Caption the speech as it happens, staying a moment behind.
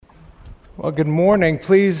Well, good morning.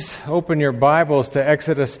 Please open your Bibles to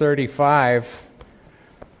Exodus 35.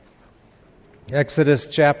 Exodus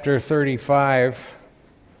chapter 35.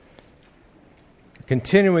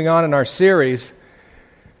 Continuing on in our series,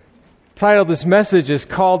 titled this message is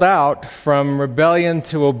Called Out from Rebellion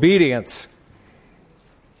to Obedience.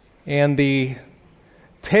 And the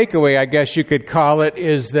takeaway, I guess you could call it,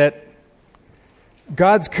 is that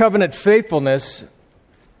God's covenant faithfulness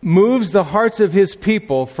moves the hearts of His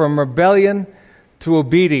people from rebellion to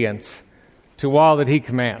obedience to all that He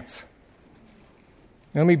commands.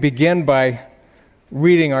 Let me begin by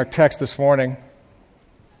reading our text this morning.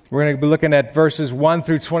 We're going to be looking at verses 1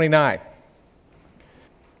 through 29.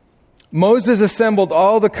 Moses assembled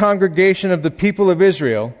all the congregation of the people of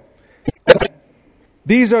Israel.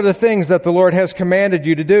 These are the things that the Lord has commanded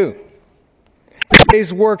you to do. 6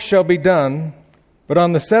 days' work shall be done, but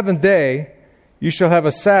on the seventh day you shall have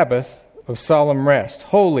a Sabbath of solemn rest,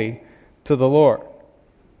 holy to the Lord.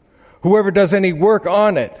 Whoever does any work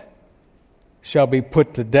on it shall be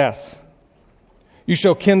put to death. You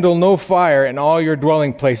shall kindle no fire in all your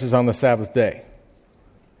dwelling places on the Sabbath day.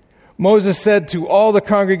 Moses said to all the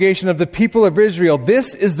congregation of the people of Israel,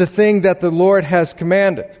 "This is the thing that the Lord has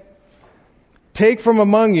commanded. Take from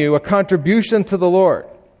among you a contribution to the Lord.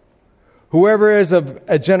 Whoever is of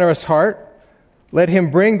a generous heart, let him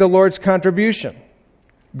bring the Lord's contribution: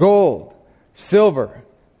 gold, silver,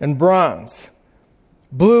 and bronze,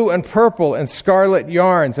 blue and purple and scarlet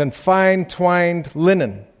yarns, and fine twined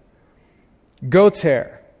linen, goat's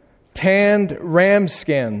hair, tanned ram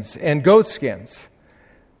skins and goat skins,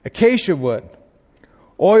 acacia wood,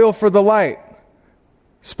 oil for the light,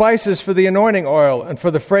 spices for the anointing oil and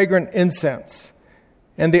for the fragrant incense,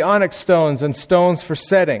 and the onyx stones and stones for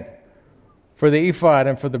setting, for the ephod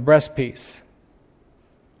and for the breastpiece.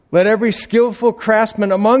 Let every skillful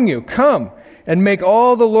craftsman among you come and make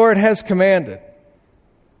all the Lord has commanded: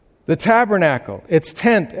 the tabernacle, its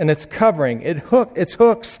tent and its covering, its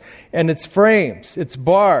hooks and its frames, its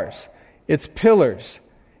bars, its pillars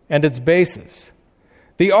and its bases,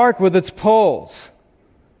 the ark with its poles,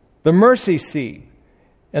 the mercy seat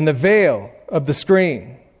and the veil of the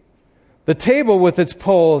screen, the table with its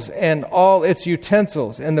poles and all its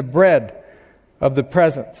utensils, and the bread of the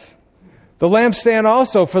presence. The lampstand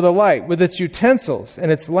also for the light, with its utensils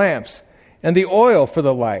and its lamps, and the oil for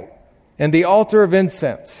the light, and the altar of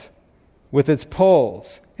incense, with its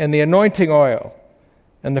poles, and the anointing oil,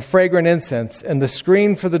 and the fragrant incense, and the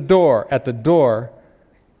screen for the door at the door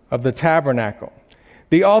of the tabernacle.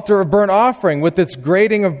 The altar of burnt offering with its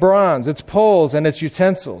grating of bronze, its poles and its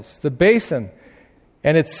utensils, the basin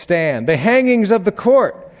and its stand, the hangings of the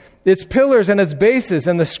court, its pillars and its bases,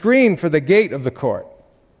 and the screen for the gate of the court,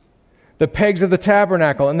 the pegs of the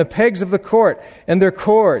tabernacle and the pegs of the court and their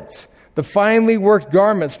cords, the finely worked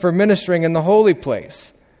garments for ministering in the holy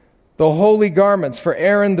place, the holy garments for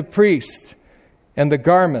Aaron the priest, and the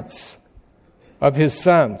garments of his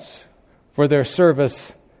sons for their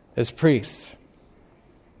service as priests."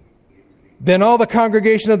 Then all the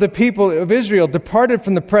congregation of the people of Israel departed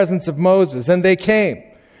from the presence of Moses, and they came,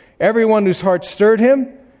 everyone whose heart stirred him,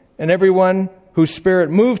 and everyone whose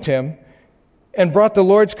spirit moved him, and brought the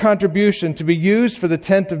Lord's contribution to be used for the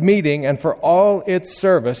tent of meeting and for all its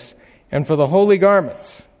service and for the holy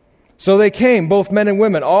garments. So they came, both men and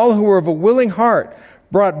women, all who were of a willing heart,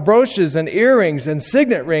 brought brooches and earrings and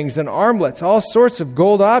signet rings and armlets, all sorts of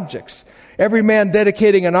gold objects, every man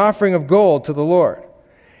dedicating an offering of gold to the Lord.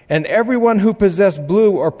 And everyone who possessed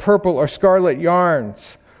blue or purple or scarlet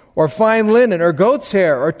yarns, or fine linen, or goat's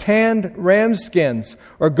hair, or tanned ram skins,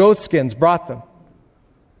 or goat skins brought them.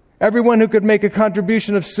 Everyone who could make a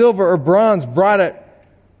contribution of silver or bronze brought it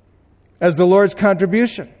as the Lord's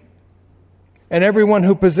contribution. And everyone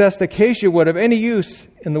who possessed acacia wood of any use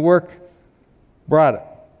in the work brought it.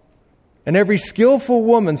 And every skillful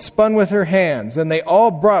woman spun with her hands, and they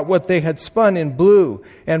all brought what they had spun in blue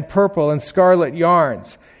and purple and scarlet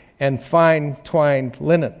yarns and fine twined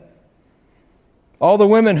linen. All the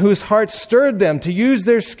women whose hearts stirred them to use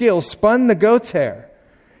their skill spun the goat's hair.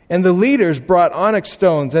 And the leaders brought onyx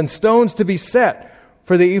stones and stones to be set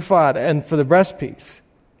for the ephod and for the breastpiece,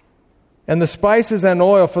 and the spices and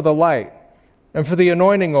oil for the light, and for the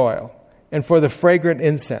anointing oil, and for the fragrant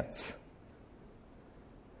incense.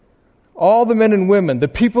 All the men and women, the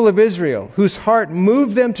people of Israel, whose heart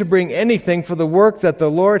moved them to bring anything for the work that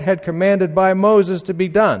the Lord had commanded by Moses to be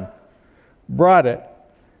done, brought it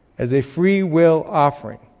as a free will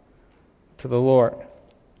offering to the Lord.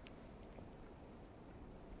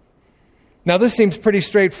 Now, this seems pretty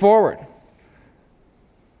straightforward.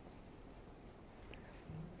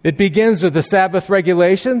 It begins with the Sabbath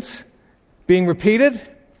regulations being repeated.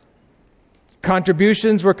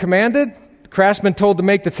 Contributions were commanded. The craftsmen told to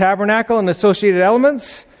make the tabernacle and associated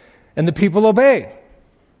elements, and the people obeyed.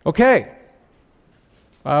 Okay.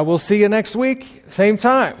 We'll see you next week, same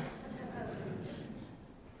time.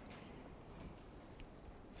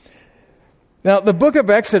 Now, the book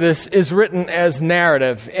of Exodus is written as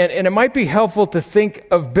narrative, and it might be helpful to think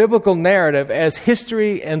of biblical narrative as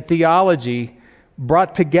history and theology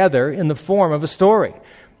brought together in the form of a story.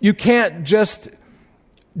 You can't just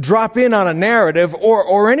drop in on a narrative,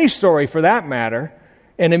 or any story for that matter,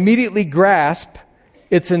 and immediately grasp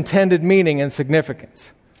its intended meaning and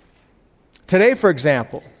significance. Today, for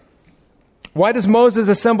example, why does Moses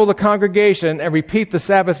assemble the congregation and repeat the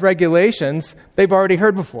Sabbath regulations they've already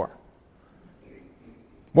heard before?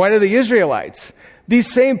 Why do the Israelites, these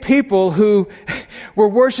same people who were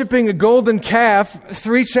worshiping a golden calf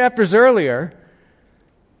 3 chapters earlier,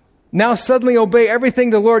 now suddenly obey everything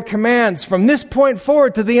the Lord commands from this point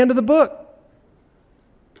forward to the end of the book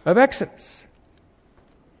of Exodus?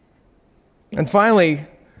 And finally,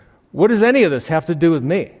 what does any of this have to do with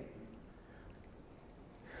me?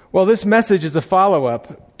 Well, this message is a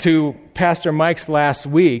follow-up to Pastor Mike's last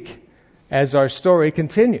week as our story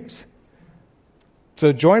continues.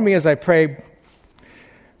 So join me as I pray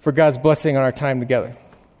for God's blessing on our time together.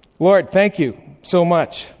 Lord, thank you so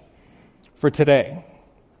much for today.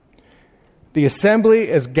 The assembly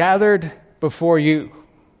is gathered before you.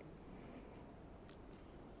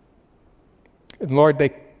 And Lord,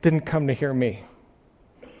 they didn't come to hear me.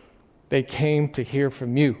 They came to hear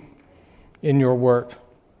from you in your word.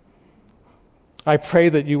 I pray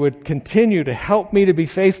that you would continue to help me to be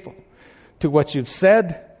faithful to what you've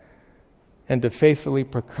said and to faithfully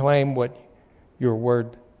proclaim what your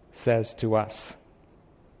word says to us.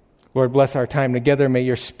 Lord, bless our time together. May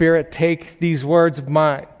your Spirit take these words of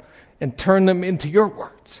mine and turn them into your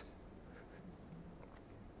words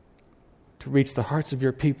to reach the hearts of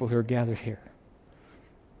your people who are gathered here.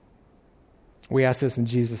 We ask this in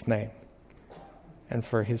Jesus' name and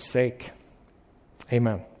for his sake.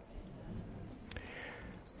 Amen.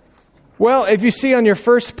 Well, if you see on your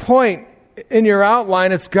first point in your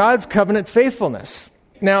outline, it's God's covenant faithfulness.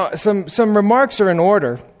 Now, some remarks are in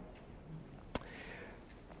order.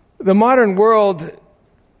 The modern world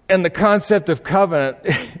and the concept of covenant,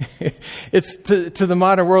 it's to the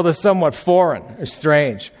modern world is somewhat foreign or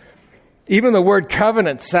strange. Even the word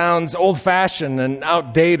covenant sounds old-fashioned and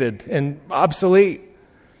outdated and obsolete.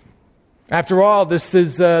 After all, this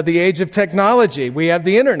is the age of technology. We have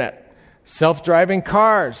the internet, self-driving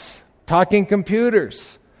cars, talking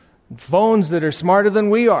computers, phones that are smarter than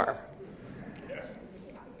we are.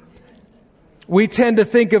 We tend to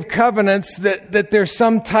think of covenants that there's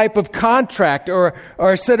some type of contract or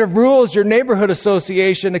a set of rules your neighborhood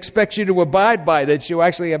association expects you to abide by that you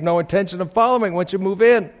actually have no intention of following once you move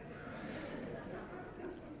in.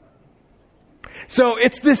 So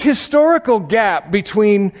it's this historical gap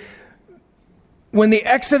between when the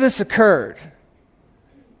Exodus occurred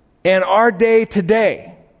and our day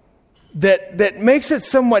today that makes it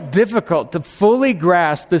somewhat difficult to fully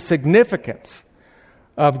grasp the significance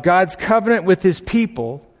of God's covenant with his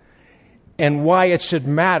people and why it should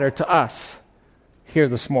matter to us here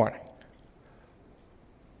this morning.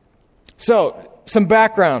 So, some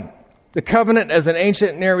background. The covenant as an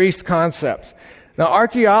ancient Near East concept. Now,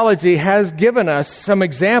 archaeology has given us some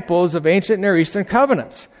examples of ancient Near Eastern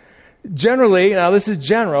covenants. Generally, now this is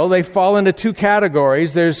general, they fall into 2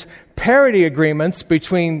 categories. There's parity agreements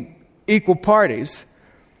between equal parties.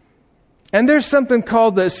 And there's something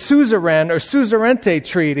called the suzerain or suzerainty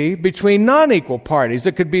treaty between non-equal parties.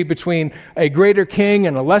 It could be between a greater king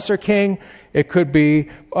and a lesser king. It could be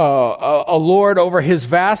a lord over his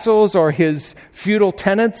vassals or his feudal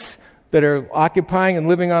tenants that are occupying and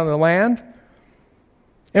living on the land.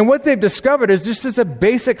 And what they've discovered is just as a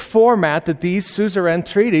basic format that these suzerain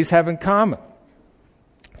treaties have in common.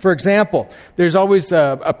 For example, there's always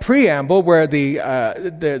a preamble where the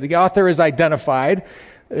author is identified,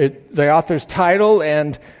 the author's title,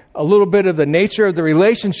 and a little bit of the nature of the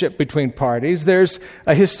relationship between parties. There's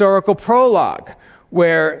a historical prologue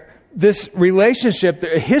where this relationship,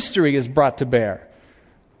 the history is brought to bear.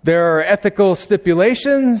 There are ethical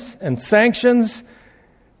stipulations and sanctions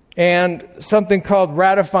and something called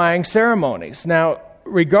ratifying ceremonies. Now,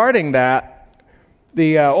 regarding that,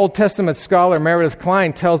 the Old Testament scholar Meredith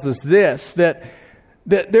Kline tells us this, that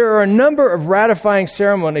there are a number of ratifying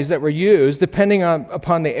ceremonies that were used depending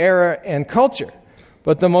upon the era and culture.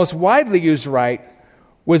 But the most widely used rite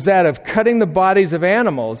was that of cutting the bodies of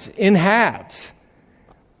animals in halves,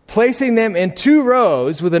 placing them in 2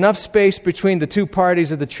 rows with enough space between the 2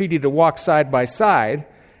 parties of the treaty to walk side by side.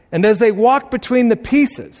 And as they walked between the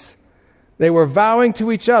pieces, They were vowing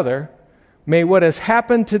to each other, may what has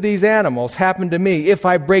happened to these animals happen to me if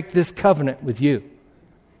I break this covenant with you.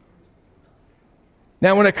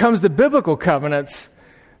 Now, when it comes to biblical covenants,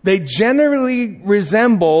 they generally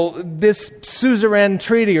resemble this suzerain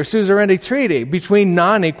treaty or suzerainty treaty between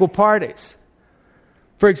non-equal parties.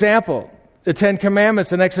 For example, the Ten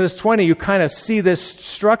Commandments in Exodus 20, you kind of see this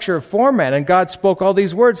structure of format, and God spoke all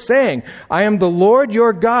these words saying, I am the Lord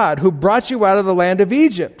your God who brought you out of the land of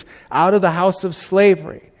Egypt, out of the house of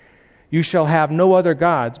slavery. You shall have no other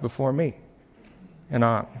gods before me. And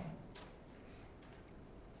on.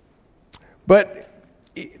 But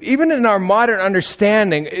even in our modern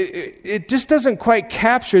understanding, it just doesn't quite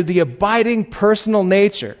capture the abiding personal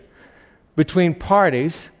nature between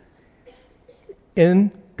parties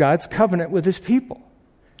in God's covenant with his people.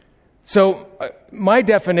 So my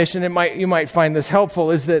definition, you might find this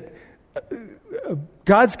helpful, is that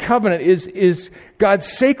God's covenant is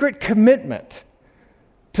God's sacred commitment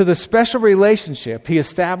to the special relationship he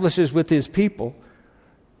establishes with his people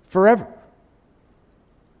forever.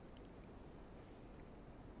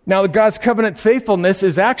 Now, God's covenant faithfulness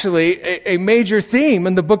is actually a major theme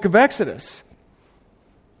in the book of Exodus.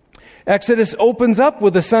 Exodus opens up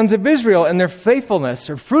with the sons of Israel and their faithfulness,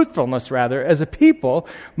 or fruitfulness rather, as a people,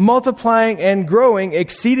 multiplying and growing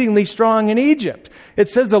exceedingly strong in Egypt. It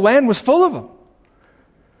says the land was full of them.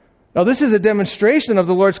 Now, this is a demonstration of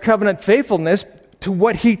the Lord's covenant faithfulness to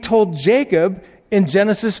what he told Jacob in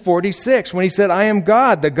Genesis 46, when he said, I am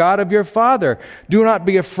God, the God of your father. Do not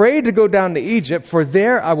be afraid to go down to Egypt, for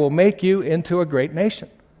there I will make you into a great nation.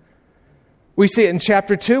 We see it in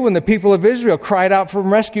chapter 2 when the people of Israel cried out for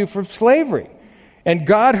rescue from slavery. And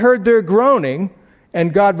God heard their groaning,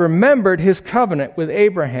 and God remembered his covenant with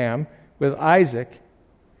Abraham, with Isaac,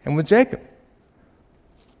 and with Jacob.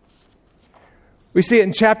 We see it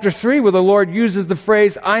in chapter 3 where the Lord uses the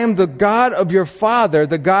phrase, I am the God of your father,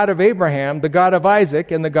 the God of Abraham, the God of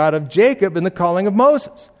Isaac, and the God of Jacob in the calling of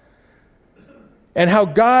Moses. And how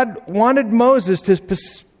God wanted Moses to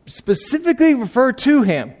specifically refer to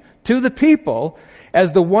him, to the people,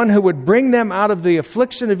 as the one who would bring them out of the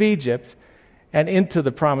affliction of Egypt and into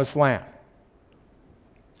the promised land.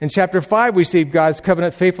 In chapter 5, we see God's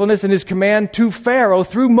covenant faithfulness and his command to Pharaoh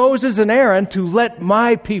through Moses and Aaron to let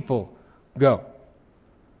my people go.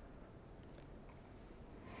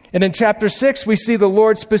 And in chapter 6, we see the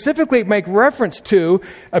Lord specifically make reference to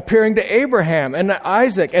appearing to Abraham and to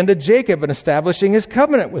Isaac and to Jacob and establishing his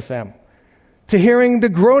covenant with them, to hearing the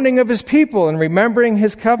groaning of his people and remembering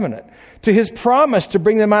his covenant, to his promise to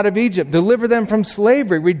bring them out of Egypt, deliver them from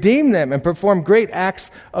slavery, redeem them, and perform great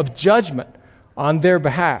acts of judgment on their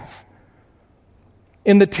behalf.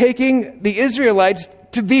 In the taking the Israelites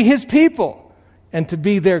to be his people and to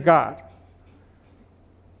be their God.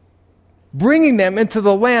 Bringing them into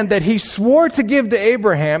the land that he swore to give to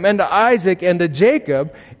Abraham and to Isaac and to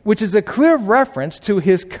Jacob, which is a clear reference to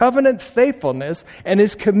his covenant faithfulness and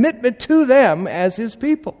his commitment to them as his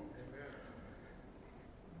people.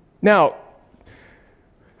 Now,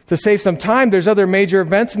 to save some time, there's other major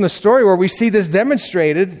events in the story where we see this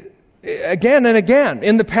demonstrated again and again.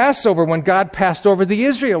 In the Passover, when God passed over the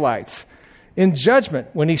Israelites. In judgment,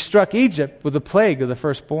 when he struck Egypt with the plague of the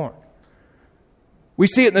firstborn. We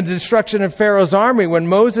see it in the destruction of Pharaoh's army when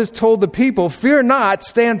Moses told the people, fear not,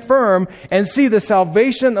 stand firm, and see the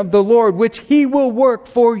salvation of the Lord, which he will work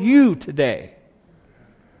for you today.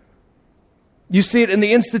 You see it in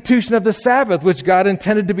the institution of the Sabbath, which God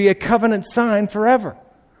intended to be a covenant sign forever.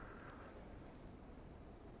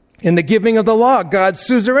 In the giving of the law, God's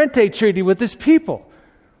suzerainty treaty with his people,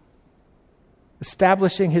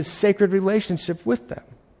 establishing his sacred relationship with them.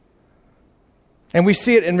 And we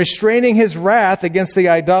see it in restraining his wrath against the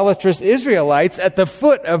idolatrous Israelites at the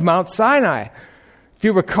foot of Mount Sinai. If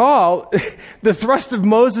you recall, the thrust of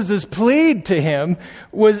Moses' plea to him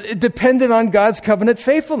was dependent on God's covenant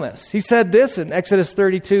faithfulness. He said this in Exodus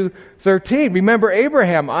 32:13. Remember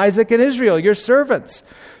Abraham, Isaac, and Israel, your servants,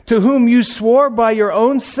 to whom you swore by your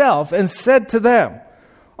own self and said to them,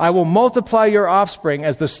 I will multiply your offspring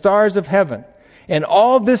as the stars of heaven. And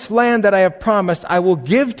all this land that I have promised, I will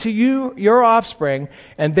give to you, your offspring,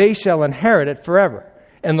 and they shall inherit it forever.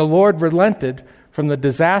 And the Lord relented from the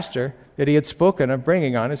disaster that he had spoken of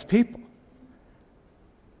bringing on his people.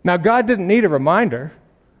 Now, God didn't need a reminder.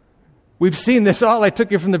 We've seen this all. I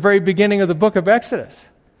took you from the very beginning of the book of Exodus.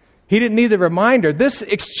 He didn't need the reminder. This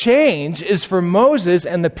exchange is for Moses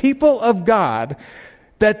and the people of God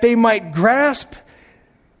that they might grasp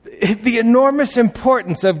the enormous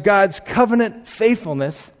importance of God's covenant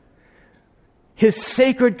faithfulness, his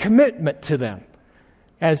sacred commitment to them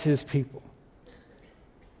as his people.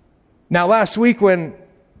 Now, last week when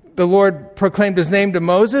the Lord proclaimed his name to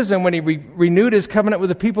Moses, and when he renewed his covenant with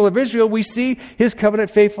the people of Israel, we see his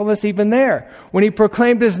covenant faithfulness even there. When he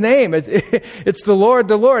proclaimed his name, it's the Lord,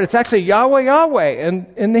 the Lord. It's actually Yahweh, Yahweh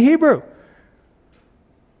in the Hebrew.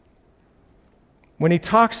 When he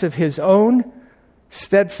talks of his own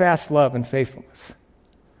steadfast love and faithfulness,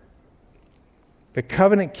 the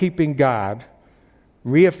covenant-keeping God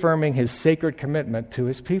reaffirming his sacred commitment to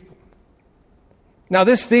his people. Now,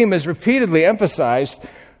 this theme is repeatedly emphasized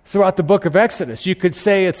throughout the book of Exodus. You could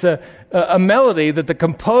say it's a melody that the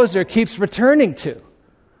composer keeps returning to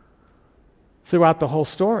throughout the whole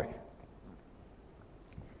story.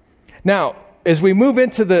 Now, as we move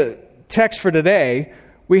into the text for today,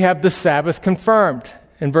 we have the Sabbath confirmed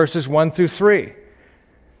in verses 1 through 3.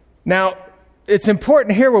 Now, it's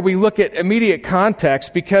important here where we look at immediate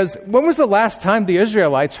context, because when was the last time the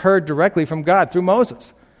Israelites heard directly from God through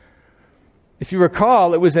Moses? If you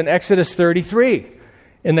recall, it was in Exodus 33,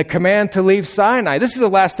 in the command to leave Sinai. This is the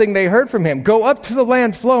last thing they heard from him. Go up to the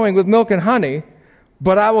land flowing with milk and honey,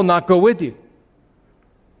 but I will not go with you,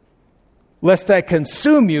 lest I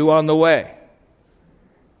consume you on the way,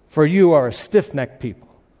 for you are a stiff-necked people.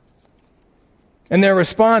 And their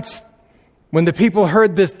response, when the people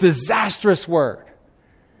heard this disastrous word,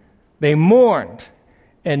 they mourned,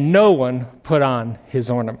 and no one put on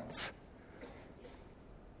his ornaments.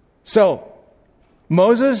 So,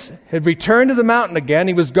 Moses had returned to the mountain again.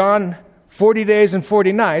 He was gone 40 days and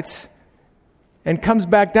 40 nights, and comes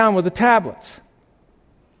back down with the tablets.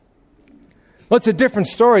 Well, it's a different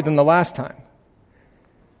story than the last time.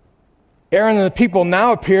 Aaron and the people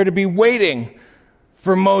now appear to be waiting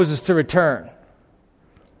for Moses to return.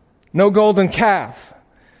 No golden calf,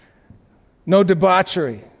 no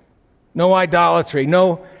debauchery, no idolatry,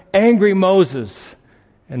 no angry Moses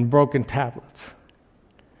and broken tablets.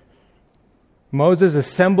 Moses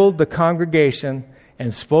assembled the congregation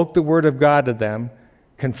and spoke the word of God to them,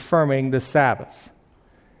 confirming the Sabbath.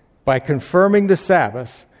 By confirming the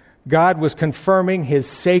Sabbath, God was confirming his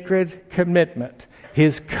sacred commitment,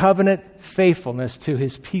 his covenant faithfulness to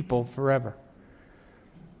his people forever.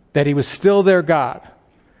 That he was still their God,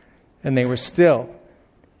 and they were still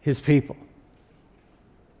his people.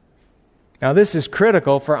 Now, this is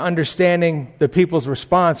critical for understanding the people's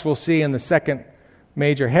response we'll see in the second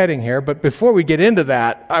major heading here. But before we get into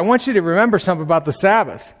that, I want you to remember something about the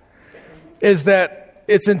Sabbath, is that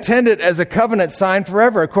it's intended as a covenant sign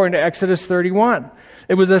forever, according to Exodus 31.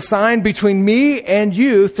 It was a sign between me and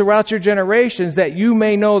you throughout your generations, that you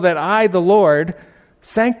may know that I, the Lord,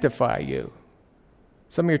 sanctify you.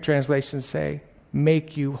 Some of your translations say,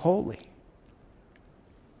 make you holy.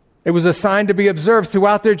 It was a sign to be observed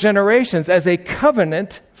throughout their generations as a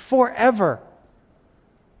covenant forever.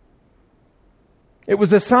 It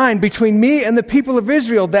was a sign between me and the people of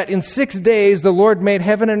Israel that in 6 days the Lord made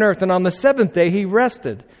heaven and earth, and on the seventh day he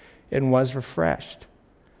rested and was refreshed.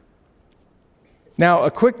 Now,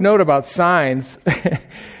 a quick note about signs.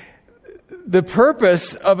 The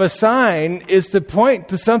purpose of a sign is to point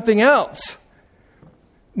to something else.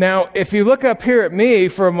 Now, if you look up here at me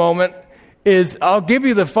for a moment, I'll give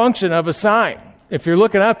you the function of a sign. If you're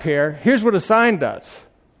looking up here, here's what a sign does.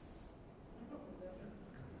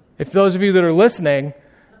 If those of you that are listening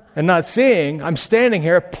and not seeing, I'm standing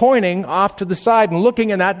here pointing off to the side and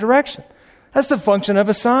looking in that direction. That's the function of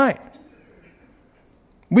a sign.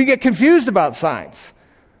 We get confused about signs.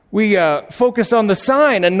 We focus on the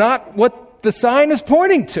sign and not what the sign is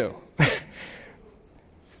pointing to.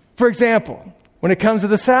 For example, when it comes to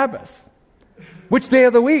the Sabbath, which day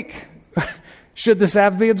of the week should the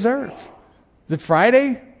Sabbath be observed? Is it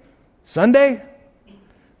Friday? Sunday?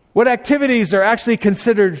 What activities are actually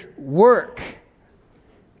considered work?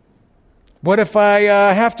 What if I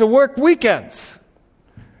have to work weekends?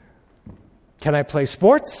 Can I play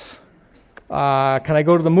sports? Can I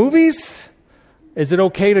go to the movies? Is it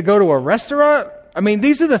okay to go to a restaurant? I mean,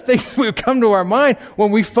 these are the things that would come to our mind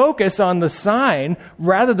when we focus on the sign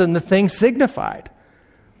rather than the thing signified.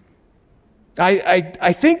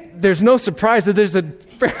 I think there's no surprise that there's a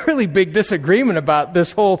fairly big disagreement about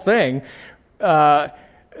this whole thing.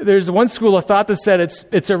 There's one school of thought that said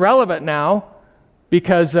it's irrelevant now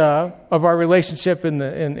because of our relationship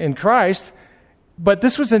in Christ, but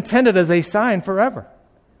this was intended as a sign forever.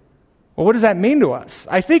 Well, what does that mean to us?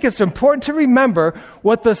 I think it's important to remember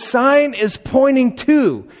what the sign is pointing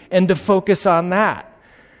to and to focus on that.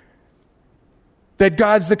 That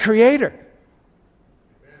God's the creator.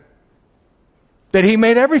 That he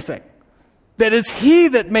made everything. That it's he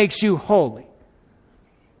that makes you holy.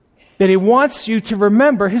 That he wants you to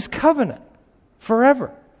remember his covenant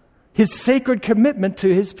forever. His sacred commitment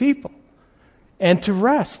to his people. And to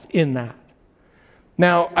rest in that.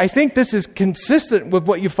 Now, I think this is consistent with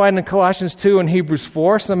what you find in Colossians 2 and Hebrews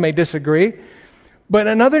 4. Some may disagree. But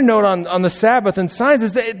another note on the Sabbath and signs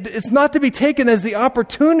is that it's not to be taken as the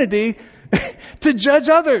opportunity to judge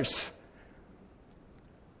others.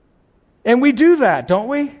 And we do that, don't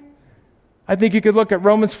we? I think you could look at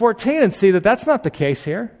Romans 14 and see that that's not the case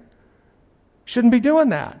here. Shouldn't be doing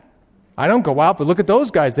that. I don't go out, but look at those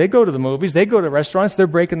guys. They go to the movies. They go to restaurants. They're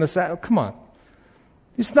breaking the Sabbath. Come on.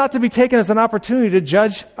 It's not to be taken as an opportunity to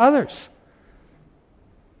judge others.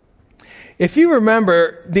 If you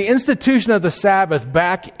remember the institution of the Sabbath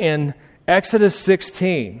back in Exodus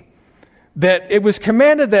 16, that it was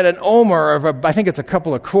commanded that an omer of, I think it's a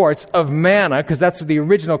couple of quarts, of manna, because that's the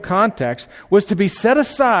original context, was to be set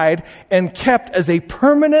aside and kept as a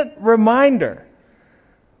permanent reminder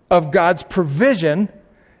of God's provision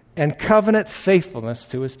and covenant faithfulness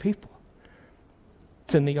to his people.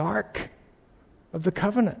 It's in the Ark of the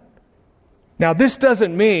Covenant. Now, this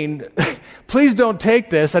doesn't mean, please don't take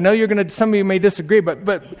this. I know some of you may disagree,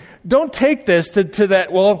 but don't take this to that,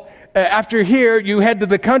 after here, you head to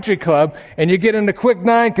the country club and you get into quick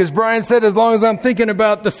 9 because Brian said, as long as I'm thinking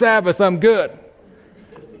about the Sabbath, I'm good.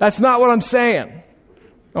 That's not what I'm saying.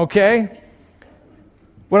 Okay?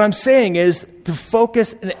 What I'm saying is to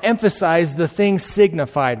focus and emphasize the thing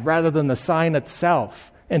signified rather than the sign itself,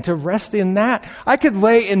 and to rest in that. I could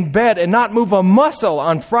lay in bed and not move a muscle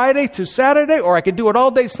on Friday to Saturday, or I could do it all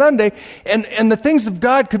day Sunday, and the things of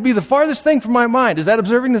God could be the farthest thing from my mind. Is that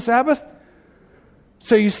observing the Sabbath?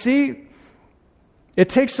 So you see, it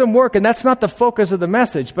takes some work, and that's not the focus of the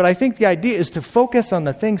message, but I think the idea is to focus on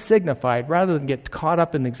the thing signified rather than get caught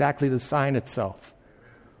up in exactly the sign itself.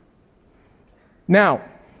 Now,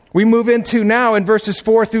 we move into now in verses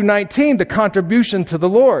 4 through 19, the contribution to the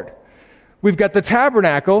Lord. We've got the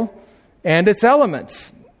tabernacle and its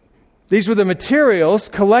elements. These were the materials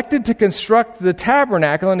collected to construct the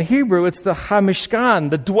tabernacle. In Hebrew, it's the hamishkan,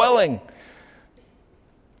 the dwelling,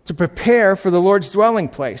 to prepare for the Lord's dwelling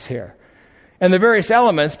place here. And the various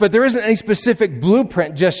elements, but there isn't any specific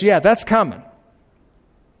blueprint just yet. That's coming.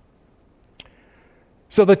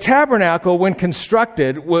 So the tabernacle, when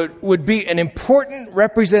constructed, would be an important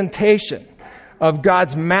representation of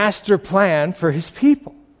God's master plan for his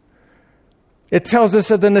people. It tells us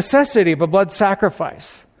of the necessity of a blood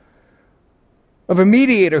sacrifice, of a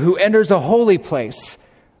mediator who enters a holy place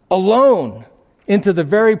alone into the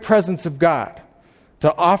very presence of God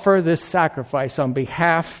to offer this sacrifice on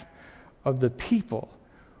behalf of the people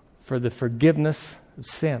for the forgiveness of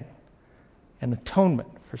sin and atonement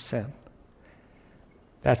for sin.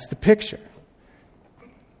 That's the picture.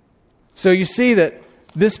 So you see that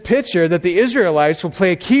this picture that the Israelites will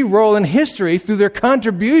play a key role in history through their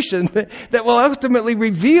contribution that will ultimately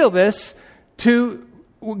reveal this to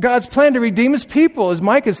God's plan to redeem his people. As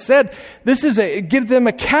Mike has said, it gives them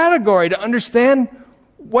a category to understand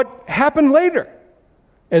what happened later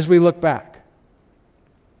as we look back.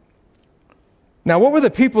 Now, what were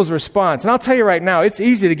the people's response? And I'll tell you right now, it's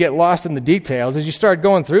easy to get lost in the details. As you start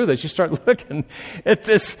going through this, you start looking at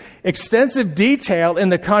this extensive detail in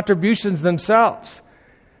the contributions themselves.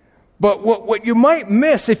 But what you might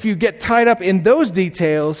miss if you get tied up in those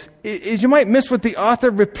details is you might miss what the author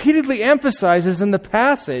repeatedly emphasizes in the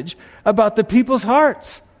passage about the people's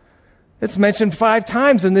hearts. It's mentioned 5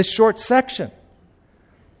 times in this short section.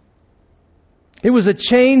 It was a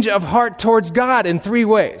change of heart towards God in 3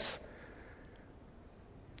 ways.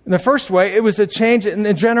 In the first way, it was a change in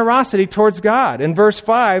the generosity towards God. In verse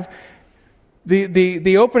 5,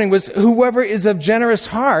 the opening was, whoever is of generous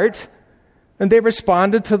heart, and they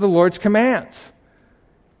responded to the Lord's commands.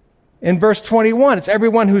 In verse 21, it's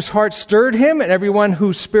everyone whose heart stirred him and everyone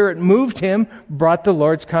whose spirit moved him brought the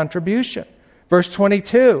Lord's contribution. Verse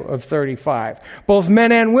 22 of 35, both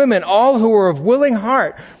men and women, all who were of willing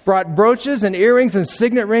heart, brought brooches and earrings and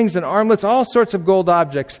signet rings and armlets, all sorts of gold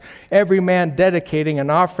objects, every man dedicating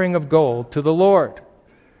an offering of gold to the Lord.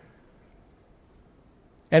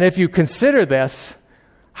 And if you consider this,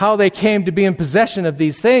 how they came to be in possession of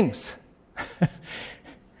these things,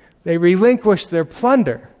 they relinquished their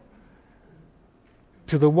plunder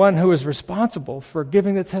to the one who is responsible for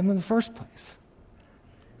giving it to them in the first place.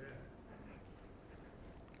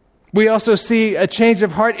 We also see a change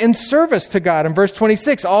of heart in service to God. In verse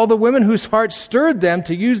 26, all the women whose hearts stirred them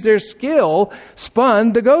to use their skill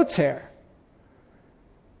spun the goat's hair.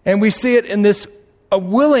 And we see it in a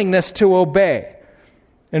willingness to obey.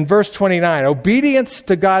 In verse 29, obedience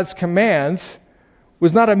to God's commands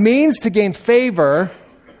was not a means to gain favor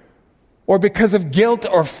or because of guilt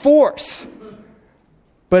or force,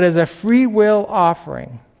 but as a free will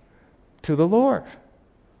offering to the Lord.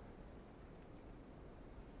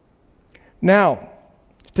 Now,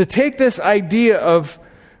 to take this idea of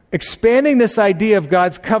expanding this idea of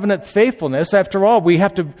God's covenant faithfulness. After all,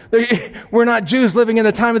 we're not Jews living in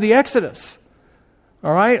the time of the Exodus.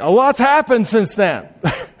 All right? A lot's happened since then.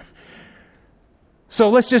 So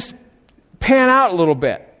let's just pan out a little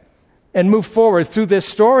bit and move forward through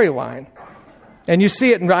this storyline. And you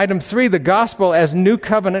see it in item 3, the gospel as new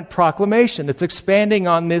covenant proclamation. It's expanding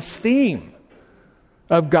on this theme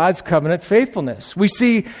of God's covenant faithfulness. We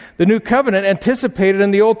see the new covenant anticipated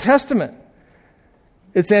in the Old Testament.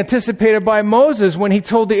 It's anticipated by Moses when he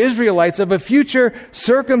told the Israelites of a future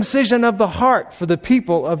circumcision of the heart for the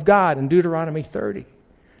people of God in Deuteronomy 30.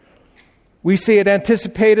 We see it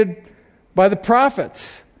anticipated by the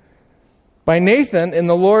prophets, by Nathan in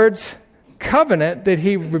the Lord's covenant that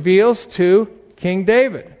he reveals to King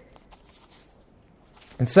David.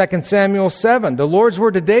 In 2 Samuel 7, the Lord's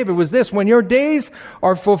word to David was this: when your days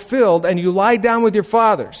are fulfilled and you lie down with your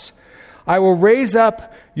fathers, I will raise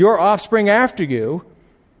up your offspring after you,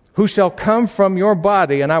 who shall come from your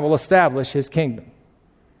body, and I will establish his kingdom.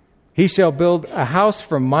 He shall build a house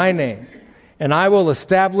for my name, and I will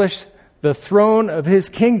establish the throne of his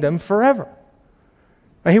kingdom forever.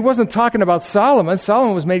 Now, he wasn't talking about Solomon.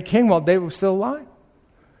 Solomon was made king while David was still alive.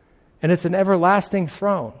 And it's an everlasting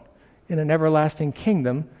throne in an everlasting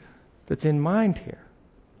kingdom that's in mind here.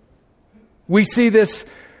 We see this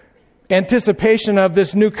anticipation of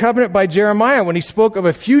this new covenant by Jeremiah when he spoke of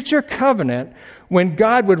a future covenant when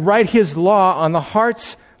God would write his law on the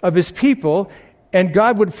hearts of his people, and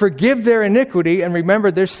God would forgive their iniquity and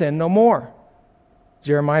remember their sin no more.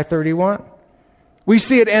 Jeremiah 31. We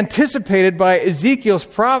see it anticipated by Ezekiel's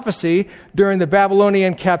prophecy during the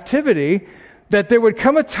Babylonian captivity that there would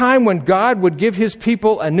come a time when God would give his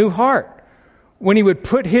people a new heart, when he would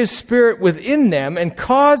put his spirit within them and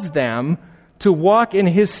cause them to walk in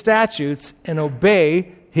his statutes and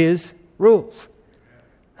obey his rules.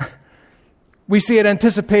 We see it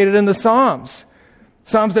anticipated in the Psalms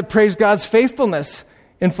that praise God's faithfulness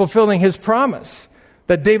in fulfilling his promise,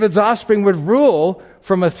 that David's offspring would rule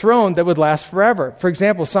from a throne that would last forever. For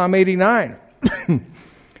example, Psalm 89.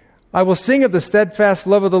 I will sing of the steadfast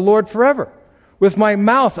love of the Lord forever. With my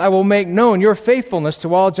mouth I will make known your faithfulness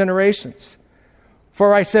to all generations.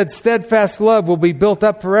 For I said, steadfast love will be built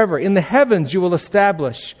up forever. In the heavens you will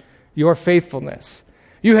establish your faithfulness.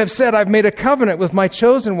 You have said, I've made a covenant with my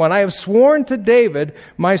chosen one. I have sworn to David,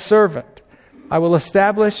 my servant. I will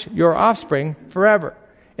establish your offspring forever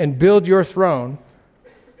and build your throne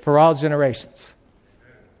for all generations.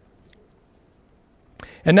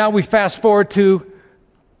 And now we fast forward to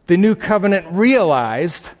the new covenant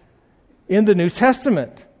realized in the New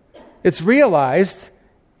Testament. It's realized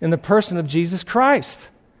in the person of Jesus Christ.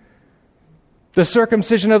 The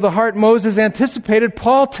circumcision of the heart Moses anticipated.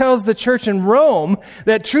 Paul tells the church in Rome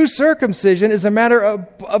that true circumcision is a matter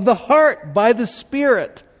of the heart by the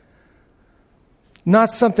Spirit,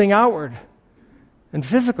 not something outward and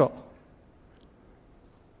physical.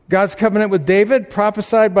 God's covenant with David,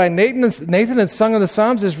 prophesied by Nathan and sung in the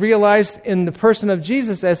Psalms, is realized in the person of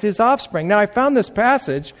Jesus as his offspring. Now, I found this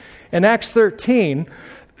passage in Acts 13.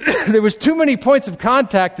 There was too many points of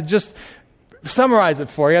contact to just summarize it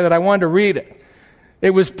for you that I wanted to read it. It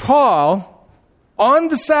was Paul on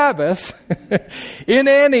the Sabbath in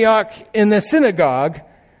Antioch in the synagogue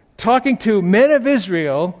talking to men of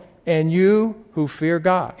Israel and you who fear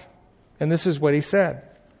God. And this is what he said.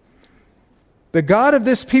 The God of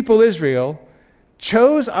this people Israel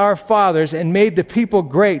chose our fathers and made the people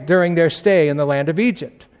great during their stay in the land of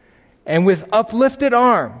Egypt. And with uplifted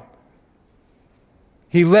arm,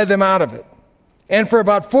 he led them out of it. And for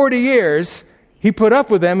about 40 years, he put up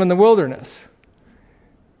with them in the wilderness.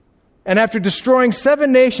 And after destroying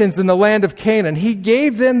 7 nations in the land of Canaan, he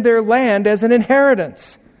gave them their land as an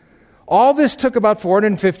inheritance. All this took about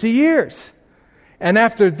 450 years. And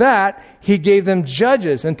after that, he gave them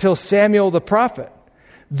judges until Samuel the prophet.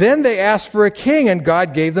 Then they asked for a king, and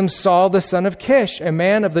God gave them Saul the son of Kish, a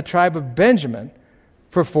man of the tribe of Benjamin,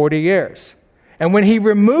 for 40 years. And when he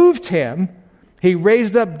removed him, he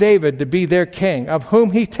raised up David to be their king, of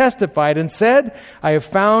whom he testified and said, I have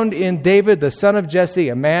found in David the son of Jesse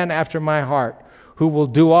a man after my heart, who will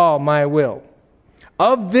do all my will.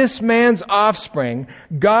 Of this man's offspring,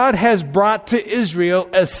 God has brought to Israel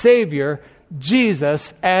a Savior,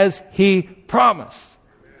 Jesus, as he promised.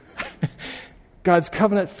 God's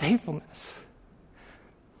covenant faithfulness.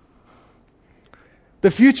 The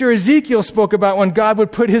future Ezekiel spoke about when God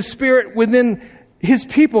would put his spirit within his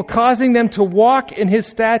people, causing them to walk in his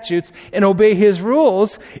statutes and obey his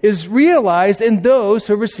rules, is realized in those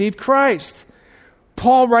who receive Christ.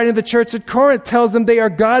 Paul, writing to the church at Corinth, tells them they are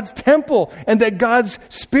God's temple and that God's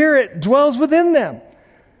Spirit dwells within them.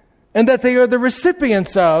 and that they are the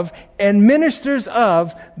recipients of and ministers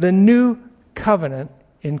of the new covenant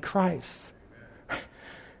in Christ.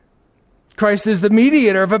 Christ is the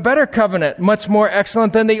mediator of a better covenant, much more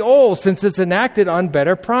excellent than the old, since it's enacted on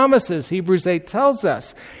better promises, Hebrews 8 tells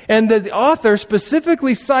us. And the author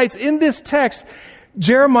specifically cites in this text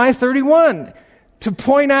Jeremiah 31 to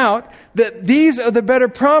point out that these are the better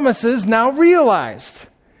promises now realized,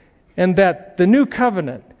 and that the new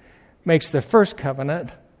covenant makes the first covenant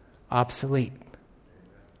obsolete.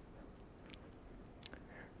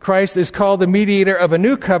 Christ is called the mediator of a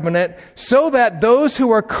new covenant so that those who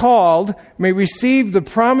are called may receive the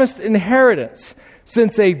promised inheritance,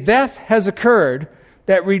 since a death has occurred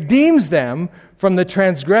that redeems them from the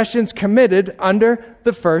transgressions committed under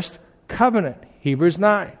the first covenant. Hebrews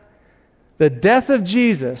 9. The death of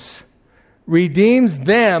Jesus redeems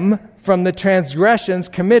them from the transgressions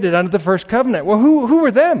committed under the first covenant. Well, who were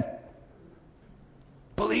them?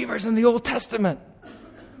 Believers in the Old Testament.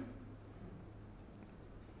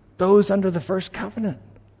 Those under the first covenant.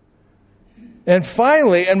 And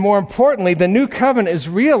finally, and more importantly, the new covenant is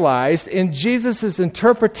realized in Jesus'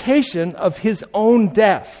 interpretation of his own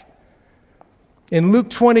death. In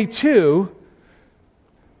Luke 22,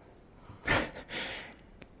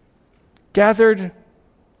 gathered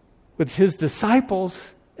with his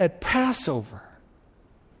disciples at Passover.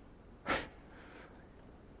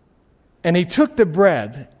 And he took the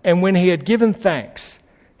bread, and when he had given thanks,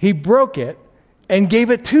 he broke it and gave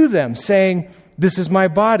it to them, saying, "This is my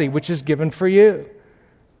body, which is given for you.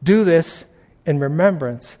 Do this in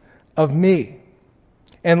remembrance of me."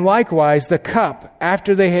 And likewise the cup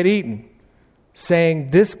after they had eaten,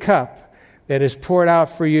 saying, "This cup that is poured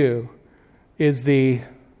out for you is the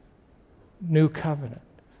new covenant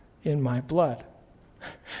in my blood."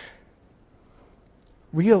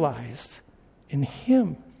 Realized in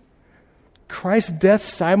him. Christ's death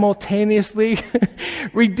simultaneously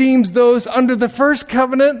redeems those under the first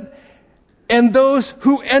covenant and those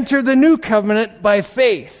who enter the new covenant by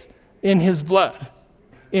faith in his blood.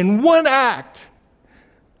 In one act.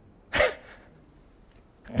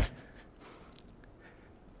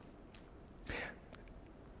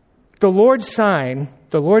 The Lord's sign,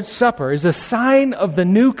 the Lord's Supper, is a sign of the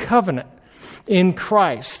new covenant in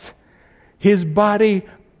Christ. His body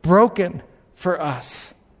broken for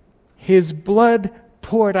us. His blood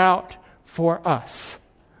poured out for us.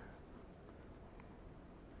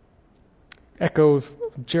 Echo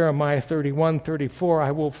Jeremiah 31:34, "I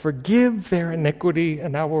will forgive their iniquity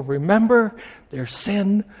and I will remember their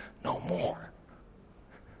sin no more."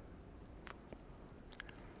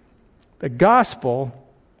 The gospel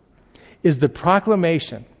is the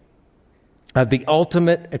proclamation of the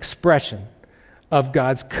ultimate expression of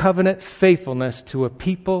God's covenant faithfulness to a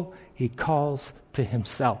people he calls to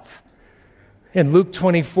himself. In Luke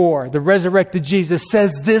 24, the resurrected Jesus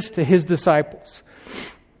says this to his disciples.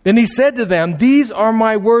 Then he said to them, "These are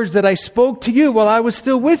my words that I spoke to you while I was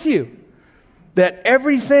still with you, that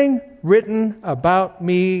everything written about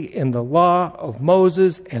me in the law of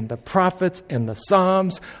Moses and the prophets and the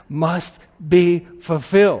Psalms must be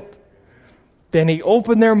fulfilled." Then he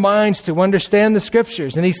opened their minds to understand the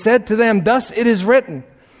Scriptures, and he said to them, "Thus it is written,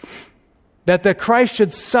 that the Christ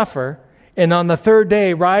should suffer and on the third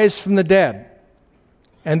day rise from the dead,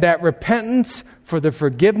 and that repentance for the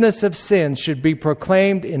forgiveness of sins should be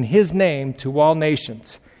proclaimed in his name to all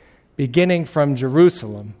nations, beginning from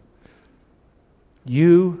Jerusalem.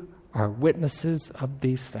 You are witnesses of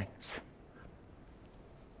these things."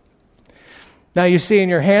 Now you see in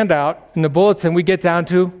your handout, in the bulletin, we get down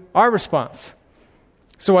to our response.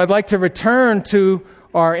 So I'd like to return to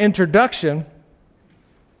our introduction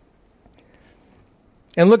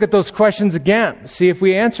and look at those questions again, see if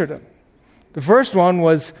we answered them. The first one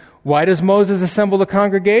was, why does Moses assemble the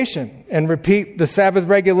congregation and repeat the Sabbath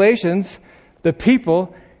regulations the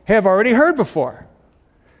people have already heard before?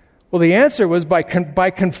 Well, the answer was by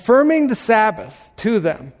confirming the Sabbath to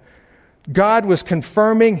them, God was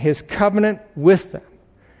confirming his covenant with them.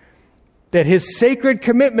 That his sacred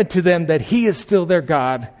commitment to them that he is still their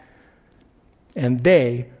God and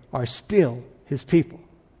they are still his people.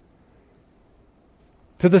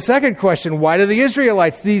 To the second question, why do the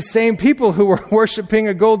Israelites, these same people who were worshiping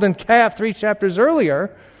a golden calf 3 chapters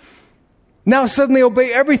earlier, now suddenly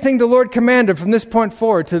obey everything the Lord commanded from this point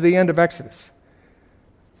forward to the end of Exodus?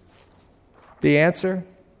 The answer,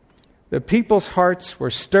 the people's hearts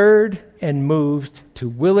were stirred and moved to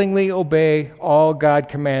willingly obey all God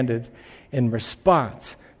commanded in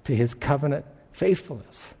response to his covenant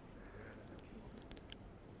faithfulness.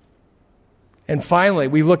 And finally,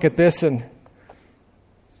 we look at this, and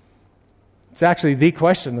it's actually the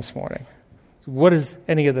question this morning. What does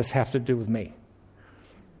any of this have to do with me?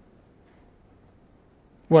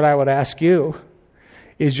 What I would ask you,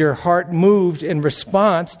 is your heart moved in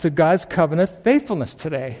response to God's covenant faithfulness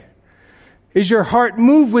today? Is your heart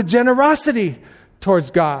moved with generosity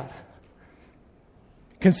towards God?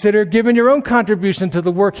 Consider giving your own contribution to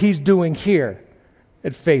the work He's doing here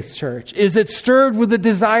at Faith Church. Is it stirred with a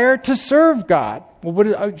desire to serve God? Well,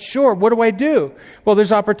 what do I do? Well,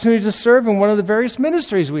 there's opportunity to serve in one of the various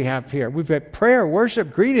ministries we have here. We've got prayer,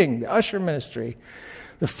 worship, greeting, the usher ministry,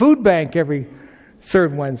 the food bank every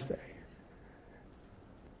third Wednesday.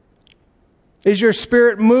 Is your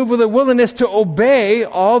spirit moved with a willingness to obey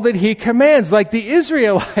all that He commands, like the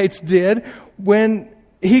Israelites did when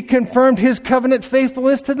He confirmed His covenant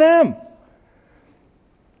faithfulness to them?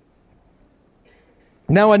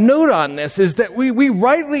 Now, a note on this is that we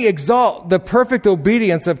rightly exalt the perfect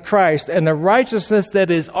obedience of Christ and the righteousness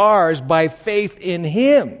that is ours by faith in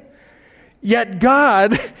Him. Yet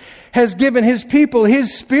God has given His people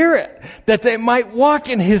His Spirit that they might walk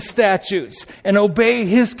in His statutes and obey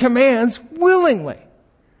His commands willingly.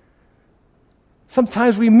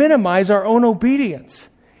 Sometimes we minimize our own obedience.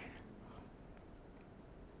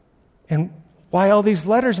 And why all these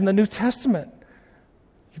letters in the New Testament?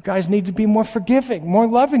 You guys need to be more forgiving, more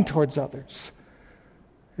loving towards others.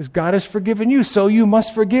 As God has forgiven you, so you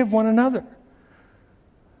must forgive one another.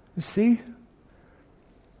 You see?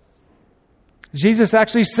 Jesus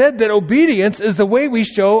actually said that obedience is the way we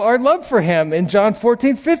show our love for Him in John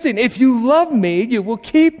 14:15. If you love me, you will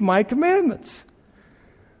keep my commandments.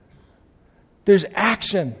 There's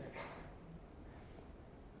action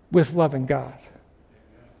with loving God.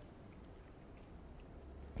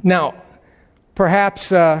 Now,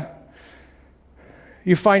 perhaps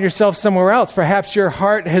you find yourself somewhere else. Perhaps your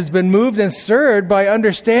heart has been moved and stirred by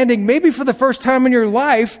understanding, maybe for the first time in your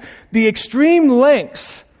life, the extreme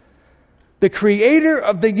lengths the Creator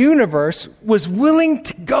of the universe was willing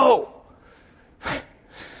to go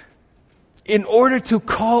in order to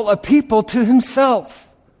call a people to Himself,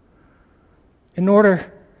 in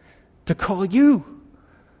order to call you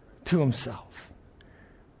to Himself.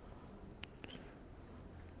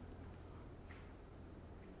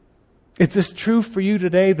 Is this true for you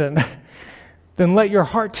today? Then let your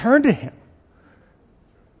heart turn to Him.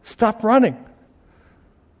 Stop running.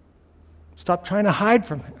 Stop trying to hide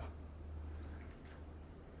from Him.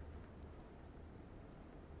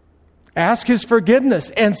 Ask His forgiveness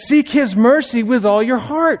and seek His mercy with all your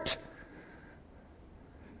heart.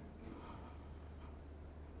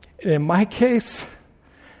 And in my case,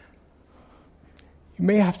 you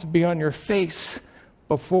may have to be on your face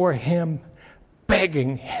before Him,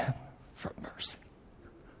 begging Him for mercy.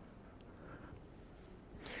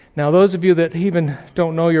 Now, those of you that even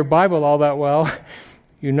don't know your Bible all that well,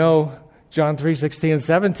 you know John 3:16 and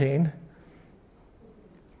 17.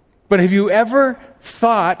 But have you ever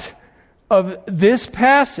thought of this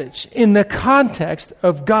passage in the context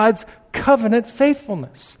of God's covenant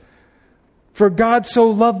faithfulness? For God so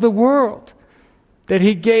loved the world that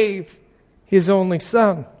He gave His only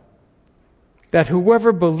Son, that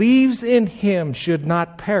whoever believes in Him should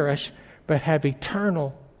not perish, but have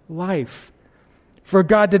eternal life. For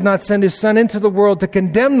God did not send His Son into the world to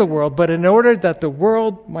condemn the world, but in order that the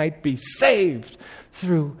world might be saved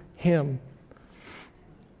through Him.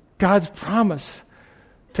 God's promise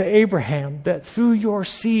to Abraham that through your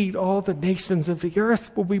seed all the nations of the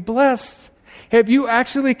earth will be blessed. Have you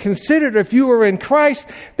actually considered, if you are in Christ,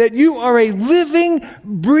 that you are a living,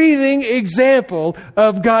 breathing example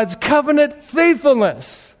of God's covenant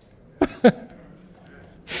faithfulness?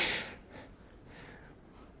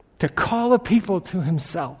 To call a people to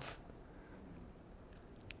Himself.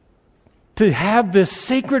 To have this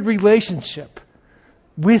sacred relationship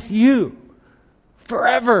with you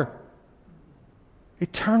forever.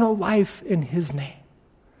 Eternal life in His name.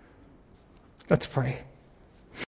 Let's pray.